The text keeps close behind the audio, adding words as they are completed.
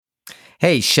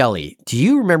Hey, Shelly, do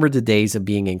you remember the days of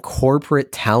being in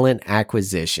corporate talent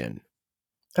acquisition?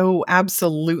 Oh,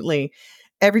 absolutely.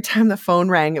 Every time the phone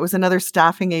rang, it was another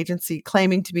staffing agency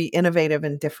claiming to be innovative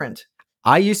and different.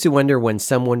 I used to wonder when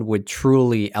someone would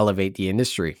truly elevate the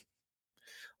industry.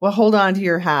 Well, hold on to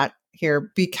your hat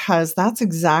here because that's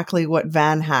exactly what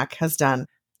Van Hack has done.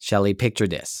 Shelly, picture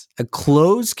this: a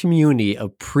closed community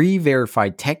of pre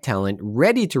verified tech talent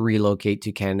ready to relocate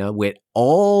to Canada with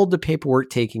all the paperwork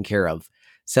taken care of.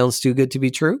 Sounds too good to be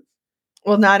true?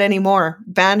 Well, not anymore.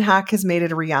 Van Hack has made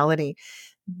it a reality.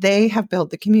 They have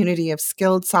built the community of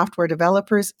skilled software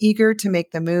developers eager to make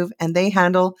the move, and they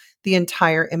handle the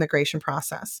entire immigration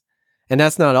process. And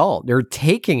that's not all. They're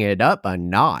taking it up a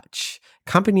notch.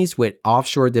 Companies with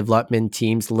offshore development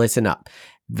teams, listen up.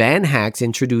 Van Hack's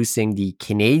introducing the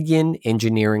Canadian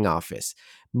Engineering Office.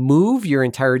 Move your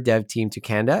entire dev team to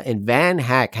Canada, and Van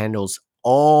Hack handles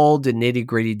all the nitty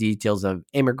gritty details of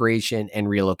immigration and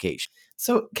relocation.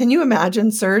 So, can you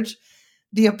imagine, Serge,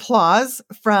 the applause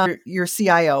from your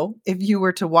CIO if you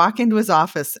were to walk into his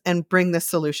office and bring this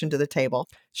solution to the table?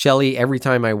 Shelly, every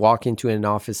time I walk into an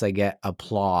office, I get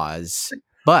applause.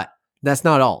 But that's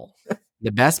not all.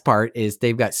 The best part is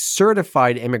they've got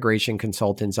certified immigration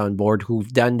consultants on board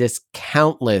who've done this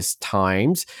countless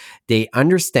times. They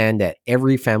understand that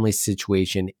every family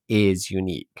situation is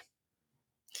unique.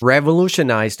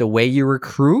 Revolutionize the way you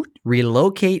recruit,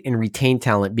 relocate, and retain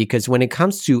talent, because when it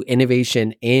comes to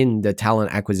innovation in the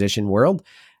talent acquisition world,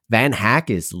 Van Hack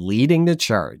is leading the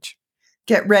charge.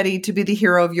 Get ready to be the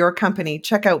hero of your company.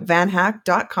 Check out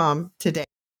vanhack.com today.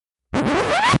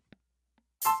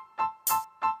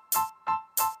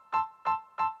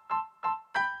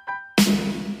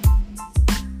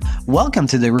 Welcome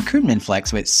to the Recruitment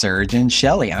Flex with Serge and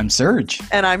Shelly. I'm Serge.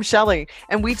 And I'm Shelly.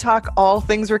 And we talk all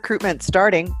things recruitment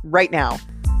starting right now.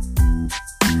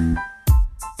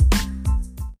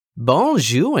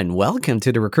 Bonjour and welcome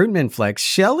to the Recruitment Flex.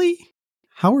 Shelly,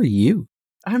 how are you?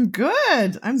 I'm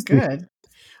good.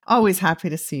 Always happy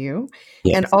to see you.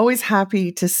 Yes. And always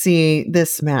happy to see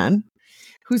this man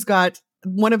who's got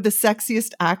one of the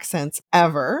sexiest accents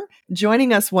ever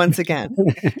joining us once again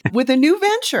with a new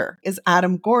venture is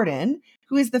Adam Gordon,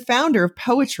 who is the founder of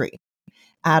Poetry.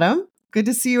 Adam, good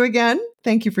to see you again.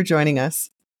 Thank you for joining us.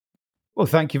 Well,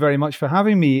 thank you very much for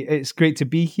having me. It's great to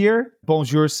be here.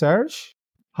 Bonjour, Serge.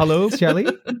 Hello, Shelly.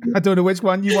 I don't know which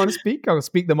one you want to speak. I'll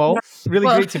speak them all.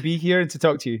 Really great to be here and to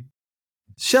talk to you.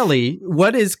 Shelly,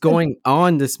 what is going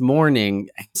on this morning?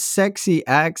 Sexy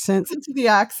accent. Listen to the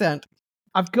accent.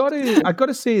 I've got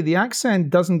to say the accent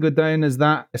doesn't go down as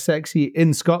that sexy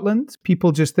in Scotland.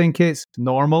 People just think it's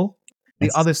normal. The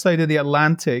other side of the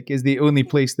Atlantic is the only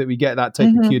place that we get that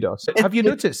type of kudos. Have you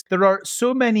noticed there are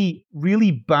so many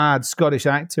really bad Scottish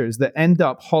actors that end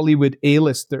up Hollywood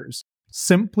A-listers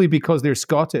simply because they're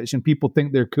Scottish and people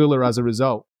think they're cooler as a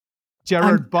result?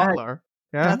 Gerard Butler.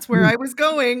 Yeah? That's where I was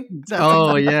going.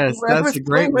 Yes, that's a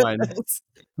great one.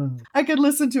 I could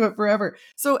listen to it forever.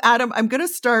 So, Adam, I'm going to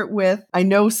start with, I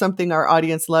know something our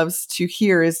audience loves to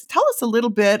hear is tell us a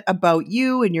little bit about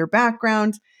you and your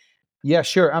background. Yeah,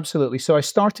 sure. Absolutely. So I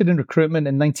started in recruitment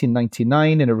in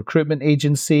 1999 in a recruitment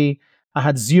agency. I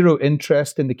had zero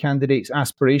interest in the candidates'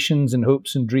 aspirations and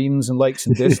hopes and dreams and likes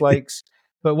and dislikes.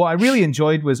 But what I really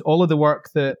enjoyed was all of the work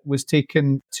that was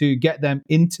taken to get them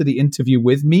into the interview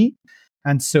with me.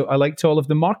 And so I liked all of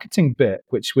the marketing bit,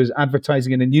 which was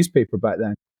advertising in a newspaper back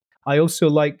then. I also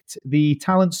liked the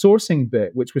talent sourcing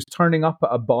bit, which was turning up at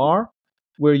a bar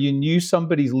where you knew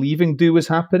somebody's leaving do was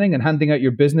happening and handing out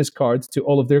your business cards to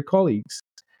all of their colleagues.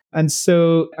 And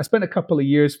so I spent a couple of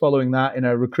years following that in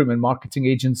a recruitment marketing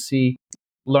agency,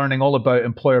 learning all about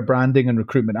employer branding and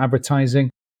recruitment advertising.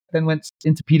 Then went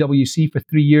into PwC for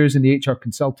 3 years in the HR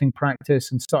consulting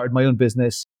practice and started my own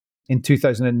business in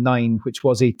 2009, which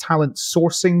was a talent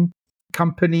sourcing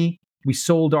company. We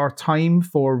sold our time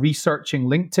for researching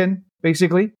LinkedIn,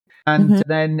 basically. And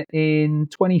then in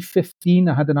 2015,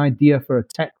 I had an idea for a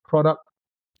tech product.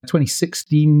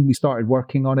 2016, we started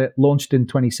working on it, launched in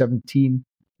 2017.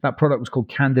 That product was called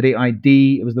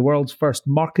Candidate.ID. It was the world's first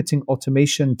marketing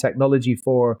automation technology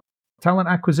for talent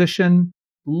acquisition.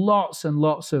 Lots and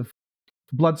lots of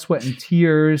blood, sweat, and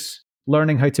tears,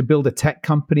 learning how to build a tech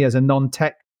company as a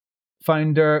non-tech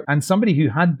founder and somebody who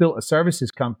had built a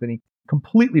services company.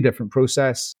 Completely different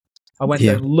process. I went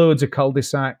down loads of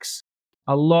cul-de-sacs,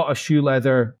 a lot of shoe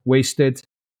leather wasted,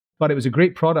 but it was a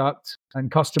great product and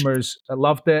customers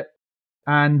loved it.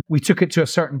 And we took it to a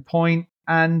certain point.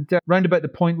 And round about the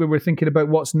point where we're thinking about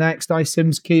what's next,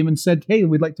 iCIMS came and said, hey,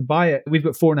 we'd like to buy it. We've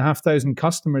got 4,500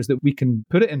 customers that we can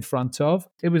put it in front of.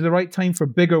 It was the right time for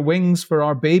bigger wings for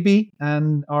our baby.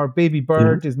 And our baby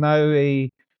bird is now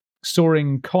a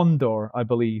soaring condor, I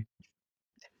believe.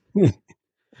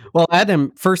 Well,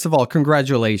 Adam, first of all,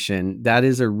 congratulations. That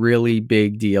is a really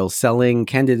big deal, selling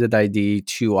Candidate.ID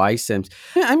to iCIMS.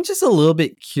 I'm just a little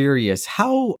bit curious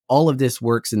how all of this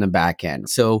works in the back end.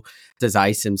 So does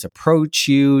iCIMS approach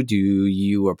you? Do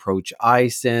you approach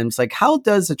iCIMS? Like, how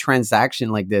does a transaction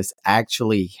like this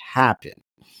actually happen?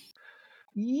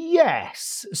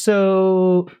 Yes.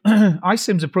 So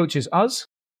iCIMS approaches us.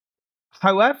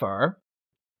 However,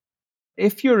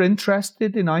 if you're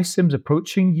interested in iCIMS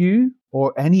approaching you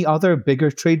or any other bigger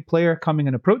trade player coming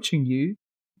and approaching you,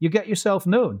 you get yourself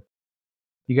known.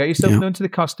 You get yourself known to the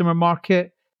customer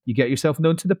market. You get yourself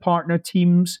known to the partner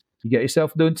teams. You get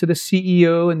yourself known to the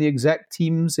CEO and the exec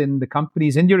teams in the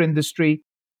companies in your industry.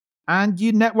 And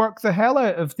you network the hell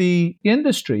out of the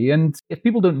industry. And if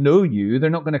people don't know you, they're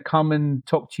not going to come and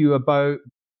talk to you about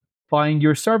buying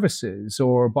your services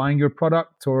or buying your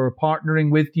product or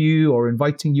partnering with you or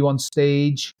inviting you on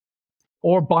stage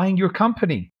or buying your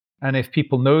company. And if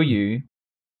people know you,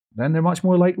 then they're much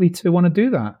more likely to want to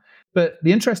do that. But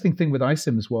the interesting thing with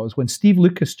iCIMS was when Steve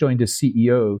Lucas joined as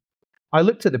CEO, I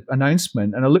looked at the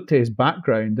announcement and I looked at his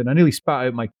background and I nearly spat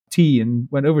out my tea and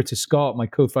went over to Scott, my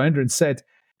co-founder, and said,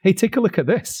 hey, take a look at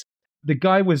this. The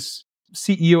guy was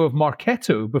CEO of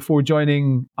Marketo before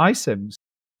joining iCIMS.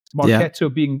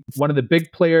 Marketo being one of the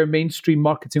big player mainstream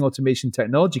marketing automation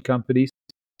technology companies.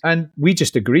 And we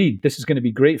just agreed this is going to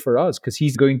be great for us because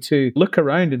he's going to look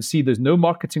around and see there's no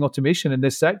marketing automation in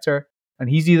this sector. And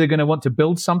he's either going to want to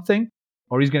build something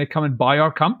or he's going to come and buy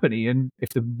our company. And if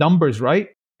the number's right,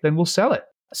 then we'll sell it.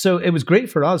 So it was great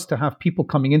for us to have people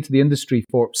coming into the industry,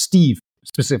 for Steve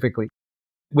specifically,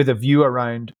 with a view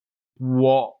around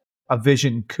what a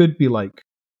vision could be like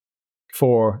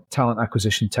for talent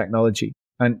acquisition technology.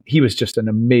 And he was just an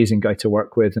amazing guy to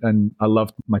work with. And I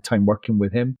loved my time working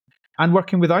with him and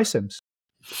working with iCIMS.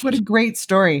 What a great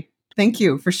story. Thank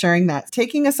you for sharing that.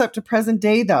 Taking us up to present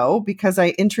day, though, because I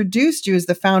introduced you as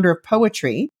the founder of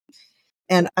Poetry.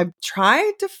 And I've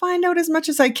tried to find out as much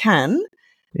as I can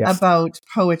about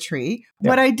Poetry.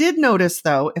 What I did notice,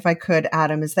 though, if I could,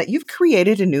 Adam, is that you've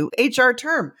created a new HR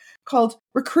term called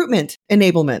Recruitment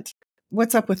Enablement.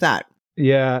 What's up with that?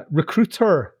 Yeah,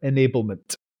 Recruiter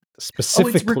Enablement.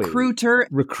 Specifically,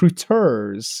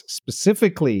 recruiters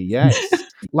specifically. Yes.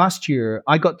 Last year,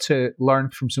 I got to learn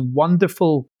from some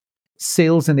wonderful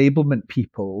sales enablement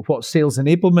people what sales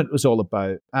enablement was all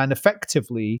about. And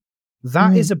effectively,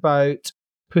 that is about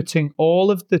putting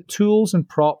all of the tools and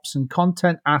props and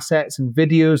content assets and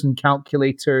videos and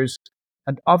calculators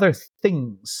and other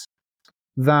things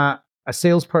that a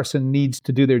salesperson needs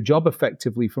to do their job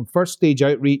effectively, from first stage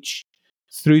outreach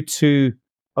through to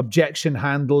objection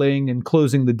handling and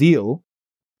closing the deal.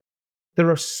 There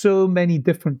are so many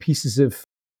different pieces of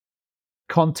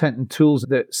content and tools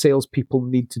that salespeople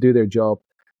need to do their job.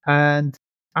 And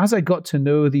as I got to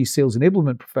know these sales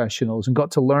enablement professionals and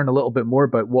got to learn a little bit more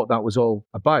about what that was all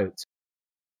about,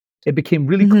 it became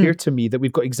really clear to me that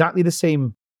we've got exactly the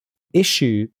same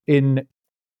issue in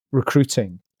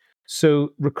recruiting.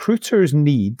 So recruiters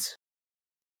need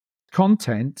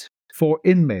content for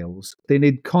in-mails. They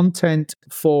need content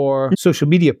for social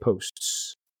media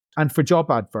posts and for job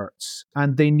adverts.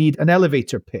 And they need an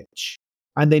elevator pitch.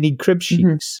 And they need crib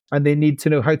sheets. And they need to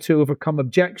know how to overcome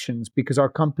objections because our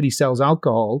company sells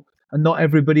alcohol and not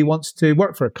everybody wants to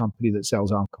work for a company that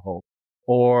sells alcohol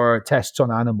or tests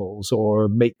on animals or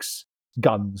makes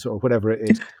guns or whatever it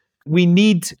is. We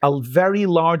need a very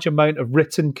large amount of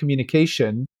written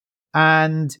communication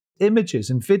and images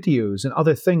and videos and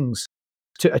other things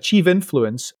to achieve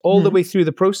influence all the way through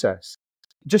the process.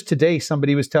 Just today,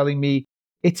 somebody was telling me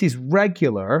it is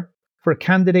regular for a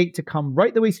candidate to come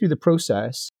right the way through the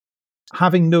process,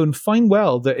 having known fine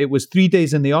well that it was 3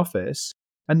 days in the office.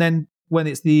 And then when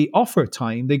it's the offer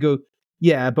time, they go,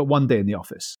 yeah, but 1 day in the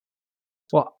office.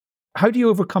 Well, how do you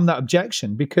overcome that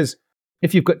objection? Because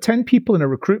if you've got 10 people in a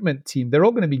recruitment team, they're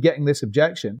all going to be getting this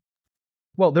objection.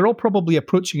 Well, they're all probably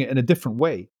approaching it in a different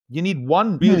way. You need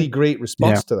one really great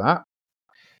response to that.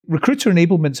 Recruiter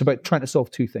enablement is about trying to solve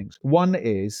two things. One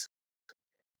is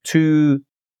to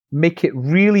make it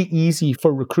really easy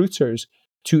for recruiters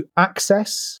to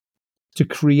access, to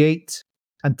create,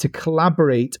 and to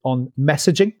collaborate on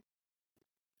messaging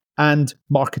and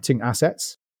marketing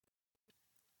assets.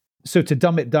 So to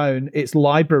dumb it down, it's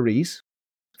libraries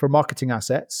for marketing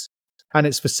assets and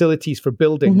it's facilities for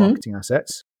building marketing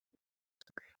assets.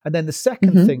 And then the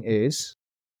second thing is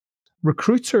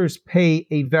recruiters pay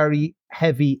a very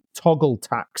heavy toggle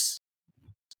tax.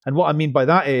 And what I mean by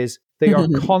that is they are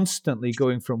constantly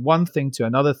going from one thing to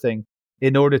another thing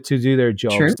in order to do their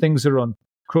jobs. True. Things are on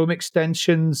Chrome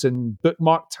extensions and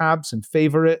bookmark tabs and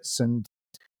favorites and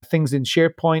things in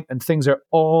SharePoint, and things are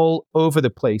all over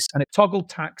the place. And toggle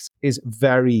tax is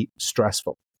very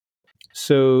stressful.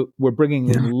 So we're bringing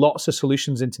in lots of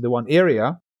solutions into the one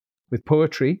area with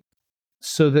Poetry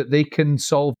so that they can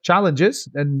solve challenges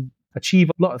and achieve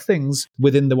a lot of things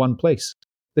within the one place.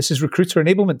 This is recruiter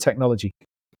enablement technology.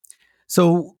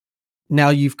 So now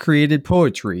you've created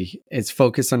Poetry. It's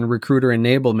focused on recruiter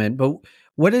enablement, but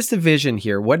what is the vision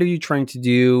here? What are you trying to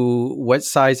do? What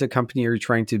size of company are you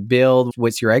trying to build?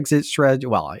 What's your exit strategy?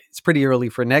 Well, it's pretty early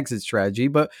for an exit strategy,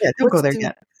 but don't go there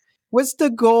yet. What's the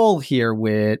goal here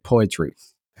with Poetry?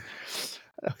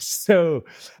 So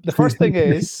the first thing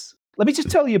is, let me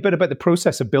just tell you a bit about the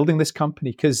process of building this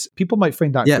company, because people might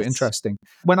find that quite interesting.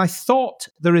 When I thought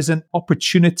there is an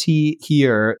opportunity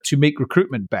here to make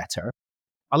recruitment better,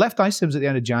 I left iCIMS at the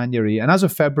end of January, and as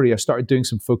of February, I started doing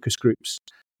some focus groups.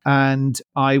 And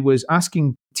I was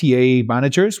asking TA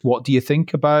managers, what do you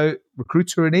think about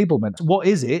recruiter enablement? What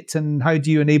is it, and how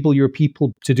do you enable your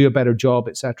people to do a better job,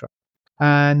 etc.?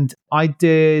 And I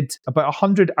did about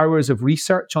 100 hours of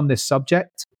research on this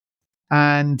subject.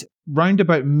 And round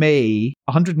about May,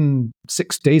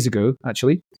 106 days ago,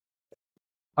 actually,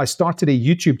 I started a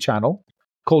YouTube channel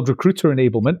called Recruiter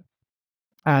Enablement.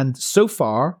 And so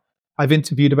far, I've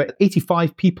interviewed about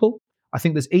 85 people. I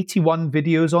think there's 81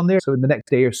 videos on there. So in the next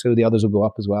day or so, the others will go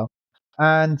up as well.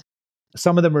 And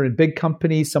some of them are in big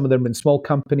companies, some of them in small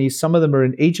companies, some of them are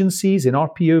in agencies, in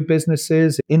RPO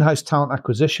businesses, in-house talent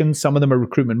acquisition. Some of them are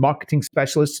recruitment marketing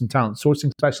specialists and talent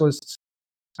sourcing specialists.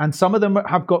 And some of them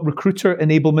have got recruiter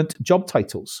enablement job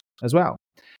titles as well.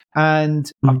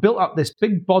 And I've built up this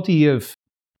big body of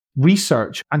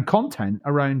research and content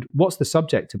around what's the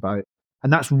subject about.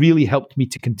 And that's really helped me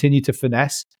to continue to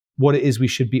finesse what it is we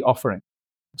should be offering.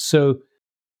 So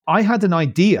I had an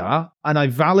idea and I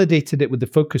validated it with the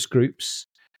focus groups,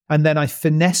 and then I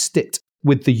finessed it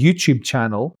with the YouTube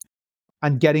channel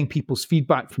and getting people's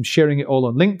feedback from sharing it all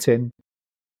on LinkedIn.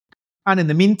 And in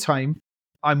the meantime,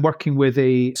 I'm working with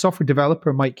a software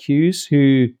developer, Mike Hughes,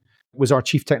 who was our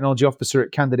chief technology officer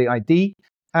at Candidate.ID.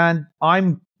 And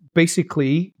I'm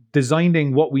basically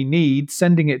designing what we need,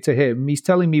 sending it to him. He's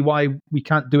telling me why we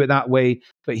can't do it that way,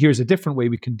 but here's a different way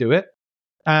we can do it.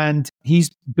 And he's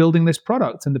building this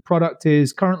product. And the product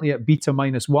is currently at beta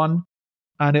 -1,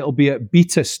 and it'll be at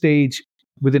beta stage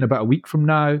within about a week from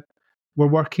now. We're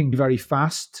working very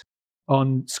fast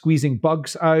on squeezing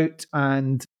bugs out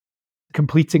and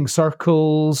completing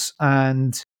circles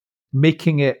and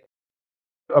making it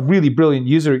a really brilliant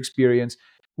user experience.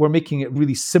 We're making it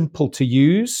really simple to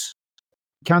use.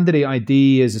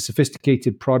 Candidate.ID is a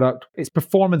sophisticated product. It's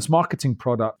performance marketing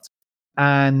product.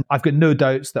 And I've got no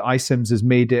doubts that iCIMS has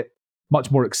made it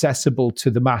much more accessible to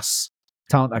the mass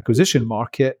talent acquisition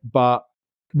market. But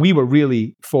we were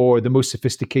really for the most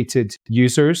sophisticated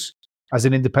users as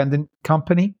an independent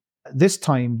company. This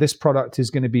time, this product is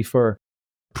going to be for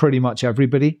pretty much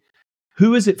everybody.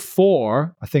 Who is it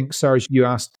for? I think, Serge, you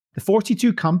asked. The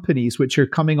 42 companies which are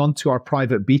coming onto our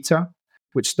private beta,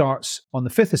 which starts on the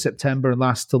 5th of September and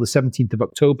lasts till the 17th of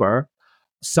October.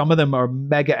 Some of them are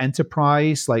mega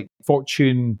enterprise, like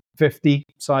Fortune 50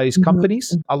 size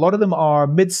companies. A lot of them are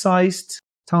mid-sized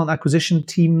talent acquisition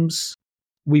teams.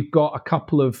 We've got a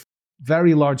couple of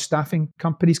very large staffing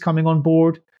companies coming on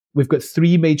board. We've got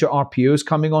 3 major RPOs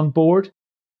coming on board.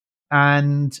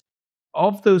 And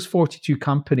of those 42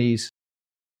 companies,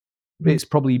 it's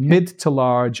probably mid to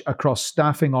large across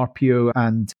staffing, RPO,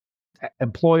 and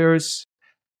employers.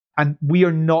 And we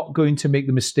are not going to make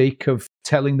the mistake of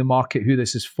telling the market who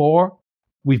this is for.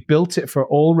 We've built it for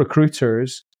all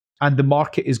recruiters, and the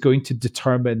market is going to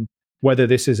determine whether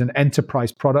this is an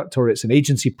enterprise product or it's an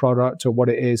agency product or what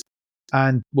it is.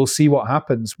 And we'll see what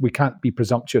happens. We can't be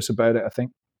presumptuous about it, I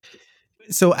think.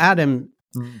 So, Adam,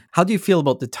 how do you feel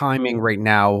about the timing right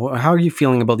now? How are you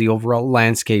feeling about the overall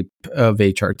landscape of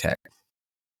HR tech?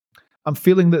 I'm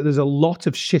feeling that there's a lot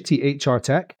of shitty HR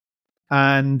tech.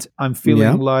 And I'm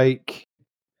feeling like,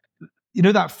 you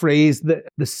know, that phrase that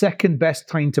the second best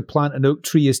time to plant an oak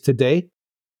tree is today.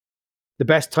 The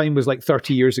best time was like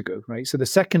 30 years ago, right? So the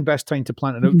second best time to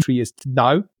plant an oak tree is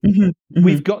now.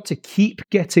 We've got to keep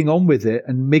getting on with it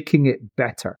and making it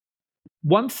better.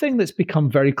 One thing that's become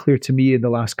very clear to me in the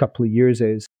last couple of years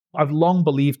is I've long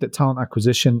believed that talent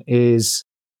acquisition is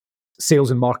sales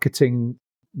and marketing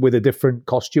with a different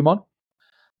costume on.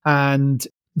 And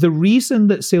the reason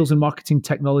that sales and marketing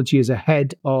technology is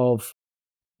ahead of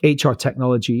HR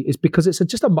technology is because it's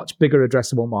just a much bigger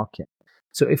addressable market.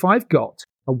 So if I've got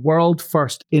a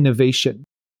world-first innovation,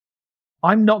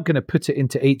 I'm not going to put it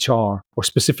into HR or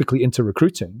specifically into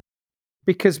recruiting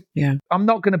because I'm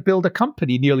not going to build a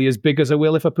company nearly as big as I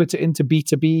will if I put it into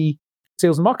B2B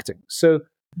sales and marketing. So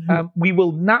we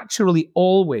will naturally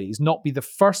always not be the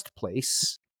first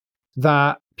place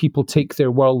that people take their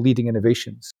world-leading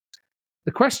innovations.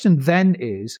 The question then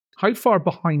is, how far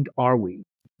behind are we?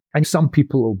 And some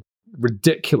people,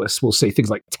 ridiculous, will say things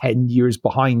like 10 years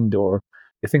behind or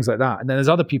things like that. And then there's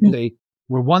other people say,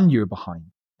 we're 1 year behind.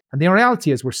 And the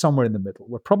reality is we're somewhere in the middle.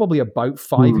 We're probably about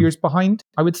 5 years behind,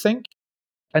 I would think.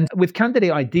 And with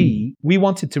Candidate.ID, we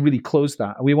wanted to really close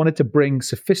that. And we wanted to bring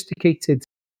sophisticated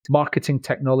marketing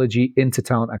technology into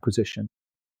talent acquisition.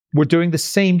 We're doing the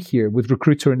same here with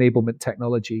recruiter enablement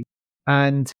technology.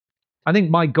 And I think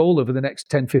my goal over the next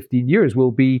 10, 15 years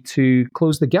will be to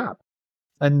close the gap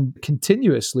and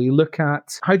continuously look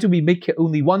at how do we make it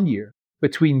only 1 year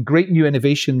between great new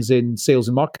innovations in sales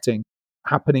and marketing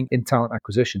happening in talent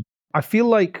acquisition. I feel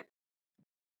like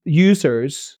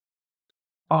users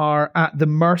are at the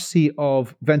mercy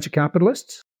of venture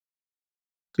capitalists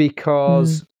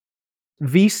because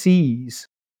VCs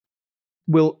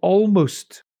will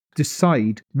almost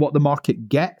decide what the market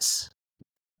gets.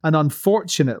 And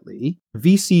unfortunately,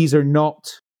 VCs are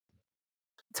not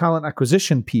talent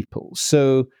acquisition people.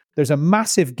 So there's a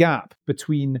massive gap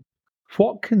between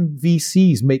what can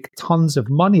VCs make tons of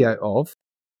money out of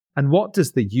and what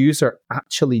does the user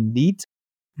actually need.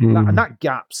 And that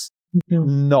gap's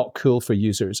not cool for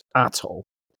users at all.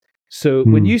 So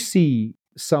when you see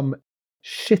some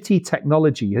shitty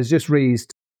technology has just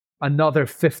raised another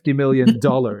 $50 million,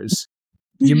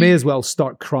 you may as well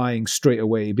start crying straight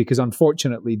away because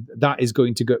unfortunately that is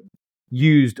going to get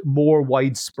used more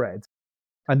widespread.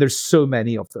 And there's so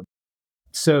many of them.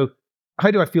 So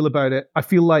how do I feel about it? I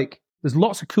feel like there's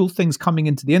lots of cool things coming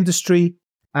into the industry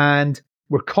and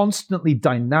we're constantly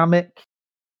dynamic.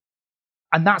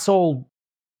 And that's all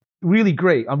really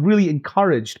great. I'm really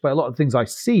encouraged by a lot of things I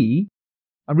see.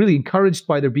 I'm really encouraged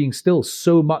by there being still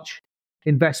so much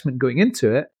investment going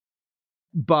into it.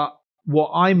 But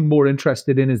what I'm more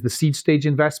interested in is the seed stage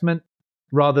investment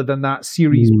rather than that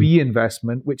Series B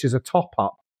investment, which is a top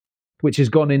up, which has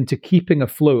gone into keeping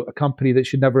afloat a company that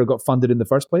should never have got funded in the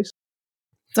first place.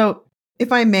 So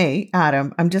if I may,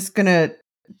 Adam, I'm just going to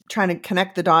try to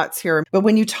connect the dots here. But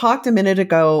when you talked a minute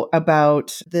ago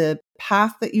about the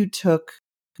path that you took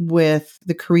with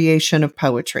the creation of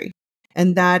poetry,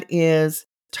 and that is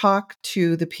talk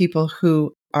to the people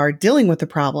who are dealing with the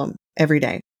problem every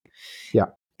day. Yeah.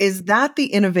 Is that the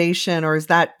innovation or is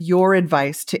that your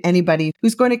advice to anybody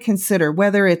who's going to consider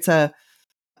whether it's a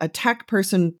tech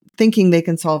person thinking they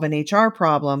can solve an HR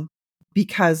problem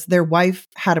because their wife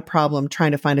had a problem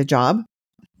trying to find a job?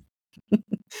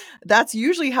 That's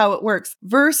usually how it works.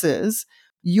 Versus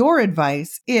your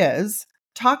advice is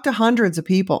talk to hundreds of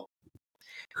people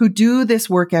who do this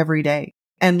work every day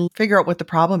and figure out what the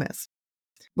problem is,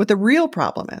 what the real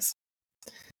problem is.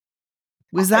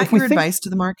 Was that your advice to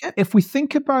the market? If we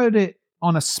think about it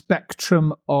on a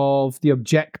spectrum of the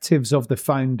objectives of the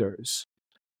founders,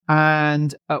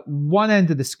 and at one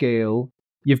end of the scale,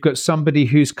 you've got somebody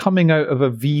who's coming out of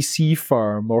a VC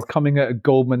firm or coming out of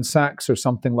Goldman Sachs or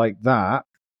something like that,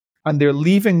 and they're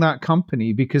leaving that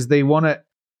company because they want to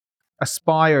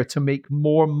aspire to make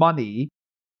more money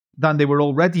than they were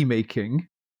already making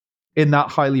in that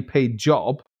highly paid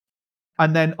job.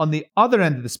 And then on the other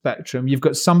end of the spectrum, you've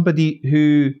got somebody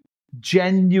who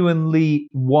genuinely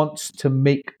wants to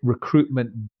make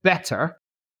recruitment better.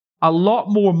 A lot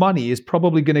more money is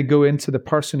probably going to go into the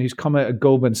person who's come out of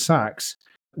Goldman Sachs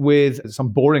with some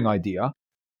boring idea,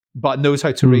 but knows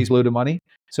how to raise a load of money.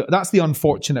 So that's the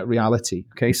unfortunate reality.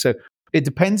 Okay, so it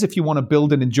depends if you want to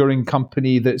build an enduring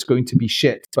company that's going to be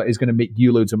shit, but is going to make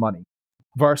you loads of money,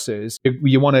 versus if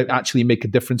you want to actually make a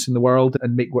difference in the world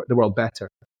and make the world better.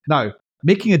 Now,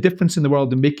 making a difference in the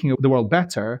world and making the world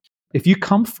better, if you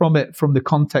come from it from the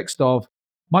context of,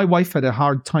 my wife had a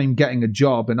hard time getting a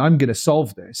job and I'm going to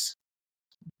solve this,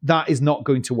 that is not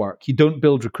going to work. You don't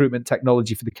build recruitment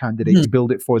technology for the candidate, you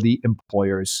build it for the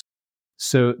employers.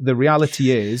 So the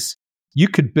reality is, you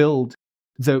could build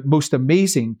the most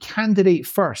amazing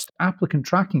candidate-first applicant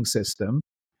tracking system.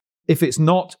 If it's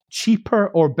not cheaper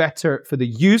or better for the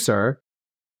user,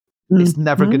 it's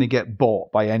never going to get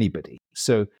bought by anybody.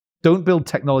 So don't build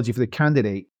technology for the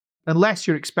candidate unless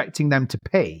you're expecting them to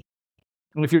pay.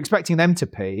 And if you're expecting them to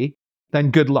pay,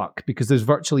 then good luck, because there's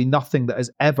virtually nothing that has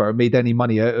ever made any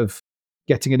money out of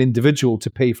getting an individual to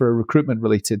pay for a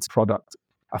recruitment-related product.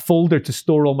 A folder to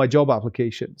store all my job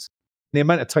applications. The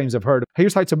amount of times I've heard,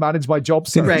 here's how to manage my job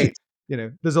search. Right.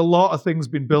 There's a lot of things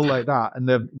being built like that.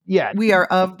 And we are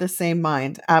of the same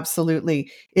mind.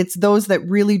 Absolutely. It's those that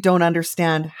really don't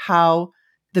understand how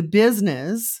the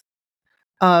business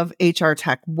of HR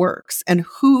tech works and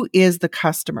who is the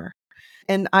customer.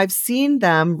 And I've seen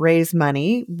them raise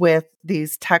money with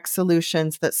these tech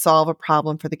solutions that solve a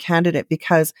problem for the candidate,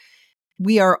 because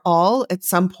we are all at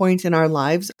some point in our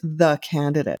lives the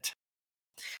candidate.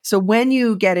 So when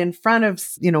you get in front of,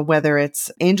 whether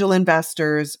it's angel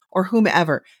investors or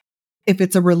whomever, if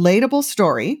it's a relatable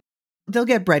story, they'll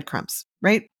get breadcrumbs,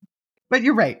 right? But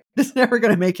you're right. It's never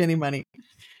going to make any money.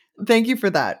 Thank you for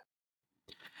that.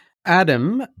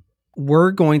 Adam,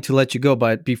 we're going to let you go.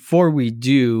 But before we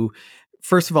do,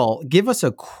 first of all, give us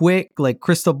a quick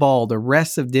crystal ball. The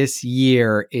rest of this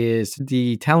year, is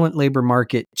the talent labor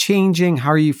market changing?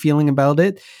 How are you feeling about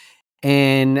it?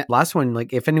 And last one,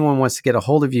 if anyone wants to get a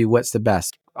hold of you, what's the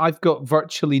best? I've got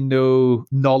virtually no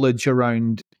knowledge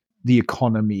around the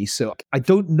economy. So I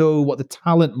don't know what the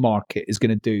talent market is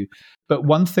going to do. But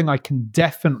one thing I can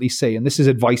definitely say, and this is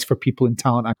advice for people in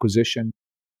talent acquisition,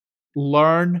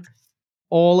 learn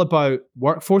all about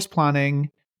workforce planning,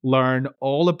 learn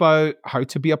all about how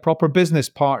to be a proper business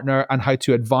partner and how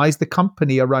to advise the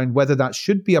company around whether that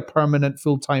should be a permanent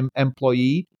full-time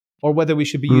employee or whether we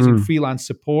should be using freelance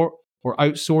support or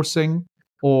outsourcing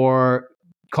or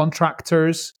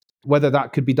contractors, whether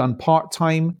that could be done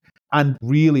part-time, and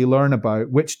really learn about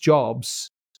which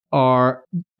jobs are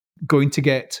going to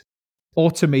get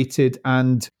automated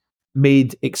and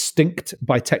made extinct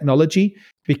by technology.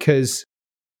 Because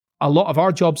a lot of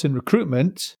our jobs in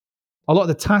recruitment, a lot of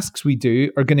the tasks we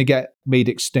do are going to get made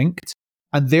extinct.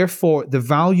 And therefore, the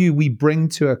value we bring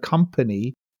to a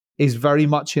company is very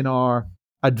much in our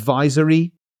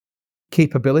advisory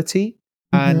capability.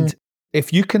 And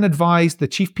if you can advise the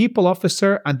chief people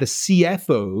officer and the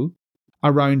CFO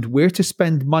around where to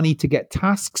spend money to get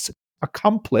tasks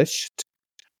accomplished,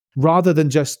 rather than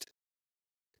just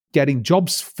getting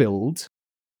jobs filled,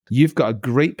 you've got a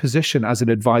great position as an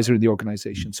advisor in the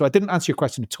organization. So I didn't answer your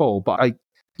question at all, but I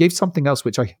gave something else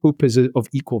which I hope is of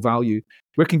equal value.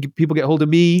 Where can people get hold of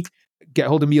me? Get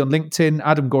hold of me on LinkedIn,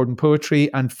 Adam Gordon Poetry,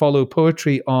 and follow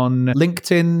Poetry on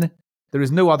LinkedIn. There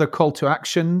is no other call to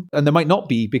action, and there might not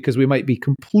be, because we might be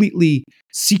completely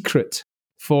secret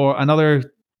for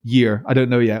another year. I don't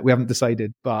know yet. We haven't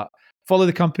decided, but follow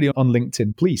the company on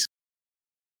LinkedIn, please.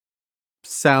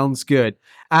 Sounds good.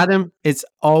 Adam, it's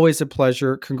always a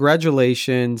pleasure.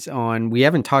 Congratulations we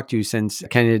haven't talked to you since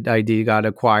Candidate.ID got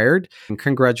acquired. And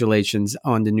congratulations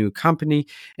on the new company.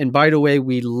 And by the way,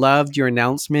 we loved your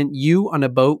announcement. You on a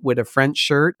boat with a French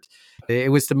shirt.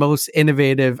 It was the most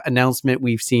innovative announcement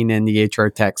we've seen in the HR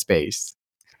tech space.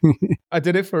 I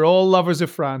did it for all lovers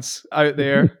of France out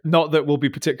there. Not that we'll be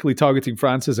particularly targeting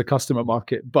France as a customer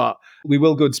market, but we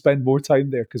will go and spend more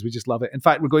time there because we just love it. In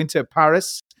fact, we're going to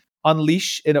Paris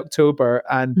Unleash in October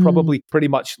and probably pretty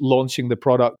much launching the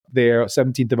product there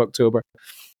 17th of October.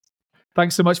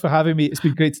 Thanks so much for having me. It's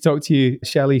been great to talk to you,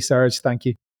 Shelley, Serge. Thank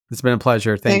you. It's been a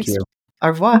pleasure. Thank you. Au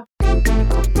revoir.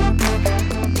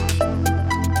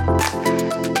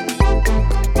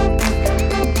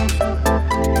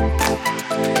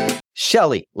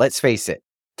 Shelley, let's face it,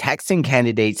 texting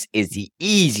candidates is the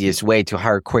easiest way to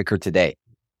hire quicker today.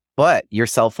 But your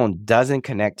cell phone doesn't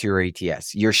connect to your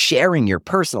ATS. You're sharing your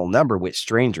personal number with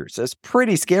strangers. That's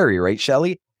pretty scary, right,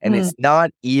 Shelley? And it's not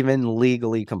even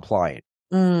legally compliant.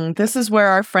 This is where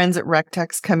our friends at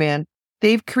RecText come in.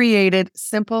 They've created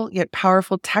simple yet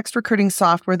powerful text recruiting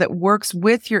software that works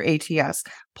with your ATS.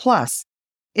 Plus,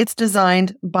 it's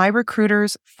designed by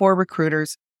recruiters for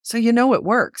recruiters, so you know it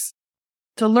works.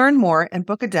 To learn more and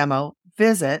book a demo,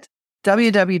 visit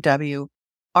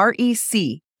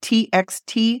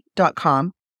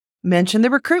www.rectxt.com, mention the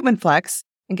Recruitment Flex,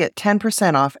 and get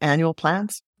 10% off annual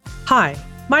plans. Hi,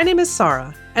 my name is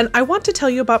Sarah, and I want to tell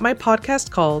you about my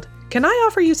podcast called Can I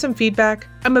Offer You Some Feedback?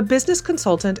 I'm a business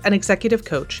consultant and executive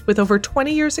coach with over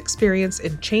 20 years experience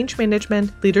in change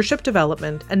management, leadership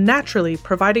development, and naturally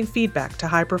providing feedback to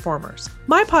high performers.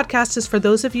 My podcast is for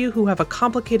those of you who have a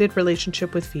complicated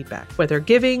relationship with feedback, whether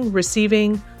giving,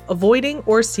 receiving, avoiding,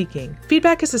 or seeking.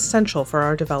 Feedback is essential for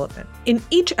our development. In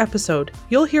each episode,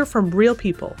 you'll hear from real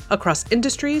people across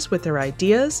industries with their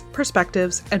ideas,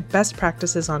 perspectives, and best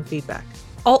practices on feedback.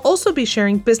 I'll also be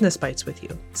sharing business bites with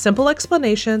you, simple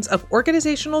explanations of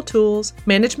organizational tools,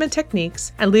 management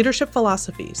techniques, and leadership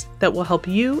philosophies that will help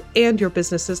you and your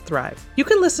businesses thrive. You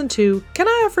can listen to Can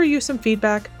I Offer You Some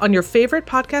Feedback on your favorite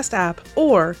podcast app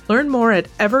or learn more at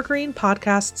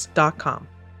evergreenpodcasts.com.